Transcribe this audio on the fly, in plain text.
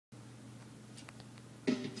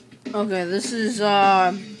Okay, this is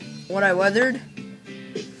what I weathered.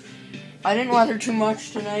 I didn't weather too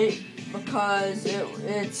much tonight because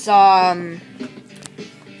it's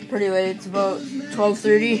pretty late. It's about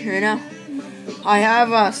 12:30 right now. I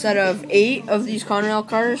have a set of 8 of these Conrail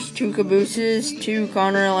cars, 2 cabooses, 2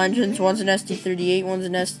 Conrail engines. One's an SD38, one's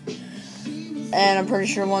an and I'm pretty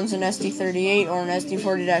sure one's an SD38 or an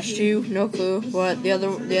SD40-2. No clue, but the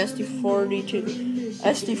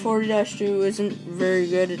SD40-2 isn't very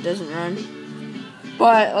good. It doesn't run.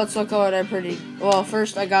 But let's look at what well,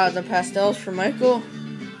 first I got the pastels from Michael.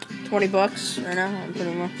 $20 right now,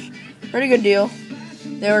 pretty good deal.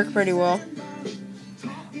 They work pretty well.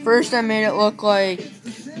 First I made it look like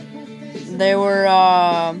they were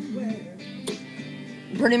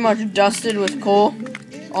pretty much dusted with coal.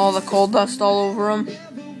 All the coal dust all over them.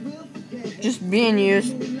 Just being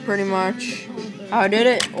used, pretty much. How I did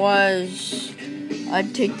it was,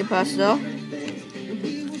 I'd take the pastel.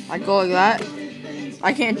 I'd go like that.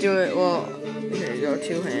 I can't do it, well, here you go,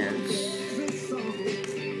 2 hands.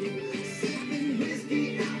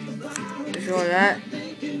 Just go like that.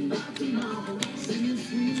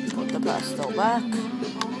 Put the pastel back.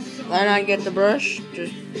 Then I get the brush,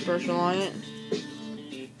 just brush along it.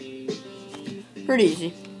 Pretty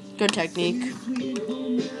easy. Good technique.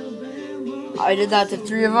 I did that to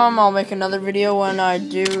 3 of them. I'll make another video when I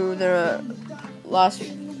do the last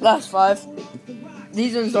 5.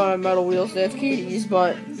 These ones don't have metal wheels, they have KDs,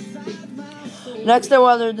 but next I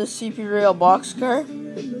weathered the CP Rail boxcar.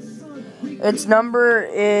 Its number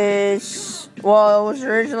is, well, it was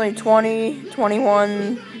originally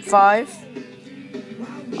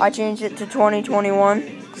 2021-5. I changed it to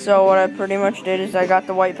 2021. So what I pretty much did is I got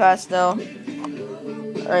the white pastel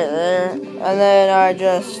right there, and then I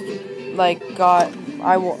just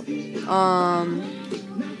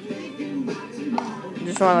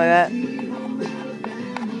just went like that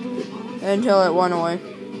until it went away.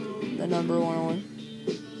 The number went away.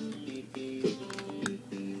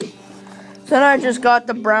 So then I just got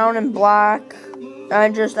the brown and black. I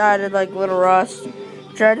just added like little rust.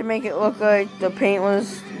 Tried to make it look like the paint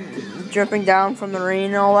was dripping down from the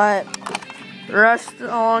rain and all that. Rust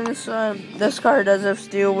along the side. This car does have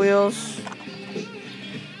steel wheels.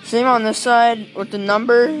 Same on this side with the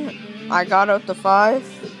number. I got out the 5.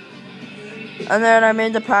 And then I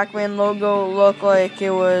made the Pac-Man logo look like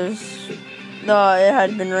it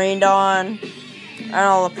had been rained on, and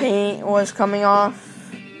all the paint was coming off,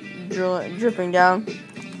 dripping down.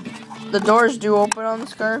 The doors do open on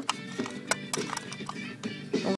this car.